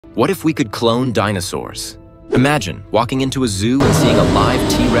What if we could clone dinosaurs? Imagine walking into a zoo and seeing a live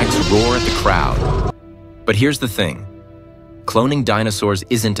T-Rex roar at the crowd. But here's the thing. Cloning dinosaurs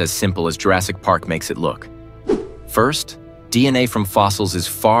isn't as simple as Jurassic Park makes it look. First, DNA from fossils is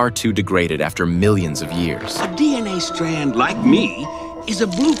far too degraded after millions of years. A DNA strand, like me, is a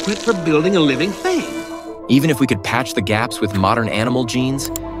blueprint for building a living thing. Even if we could patch the gaps with modern animal genes,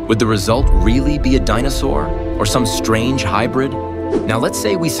 would the result really be a dinosaur or some strange hybrid? Now let's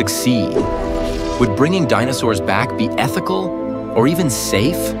say we succeed. Would bringing dinosaurs back be ethical or even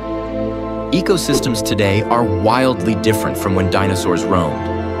safe? Ecosystems today are wildly different from when dinosaurs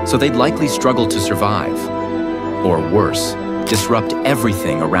roamed, so they'd likely struggle to survive. Or worse, disrupt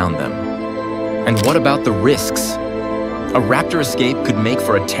everything around them. And what about the risks? A raptor escape could make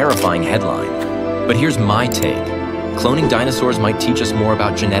for a terrifying headline. But here's my take. Cloning dinosaurs might teach us more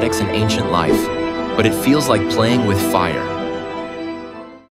about genetics and ancient life, but it feels like playing with fire.